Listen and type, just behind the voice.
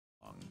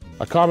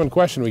A common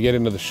question we get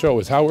into the show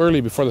is how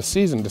early before the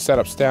season to set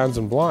up stands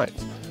and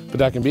blinds, but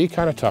that can be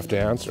kind of tough to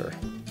answer.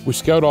 We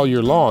scout all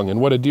year long,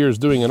 and what a deer is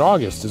doing in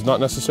August is not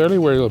necessarily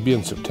where he'll be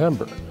in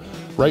September.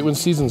 Right when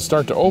seasons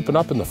start to open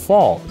up in the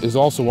fall is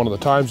also one of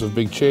the times of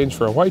big change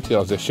for a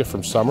whitetail as they shift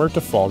from summer to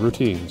fall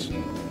routines.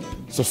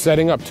 So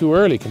setting up too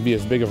early can be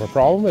as big of a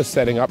problem as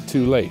setting up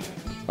too late.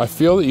 I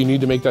feel that you need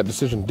to make that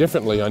decision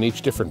differently on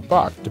each different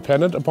buck,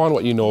 dependent upon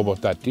what you know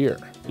about that deer.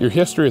 Your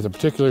history with a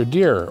particular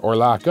deer, or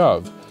lack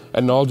of,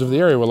 and knowledge of the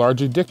area will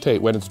largely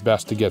dictate when it's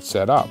best to get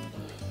set up.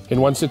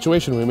 In one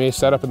situation, we may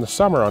set up in the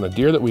summer on a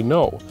deer that we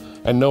know,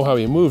 and know how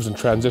he moves and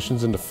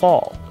transitions into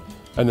fall.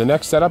 And the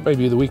next setup may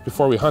be the week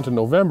before we hunt in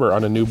November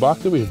on a new buck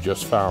that we have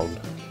just found.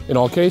 In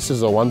all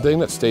cases, the one thing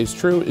that stays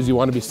true is you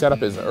want to be set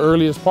up as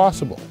early as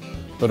possible,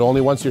 but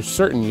only once you're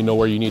certain you know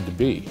where you need to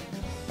be.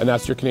 And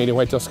that's your Canadian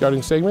Whitetail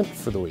Scouting segment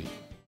for the week.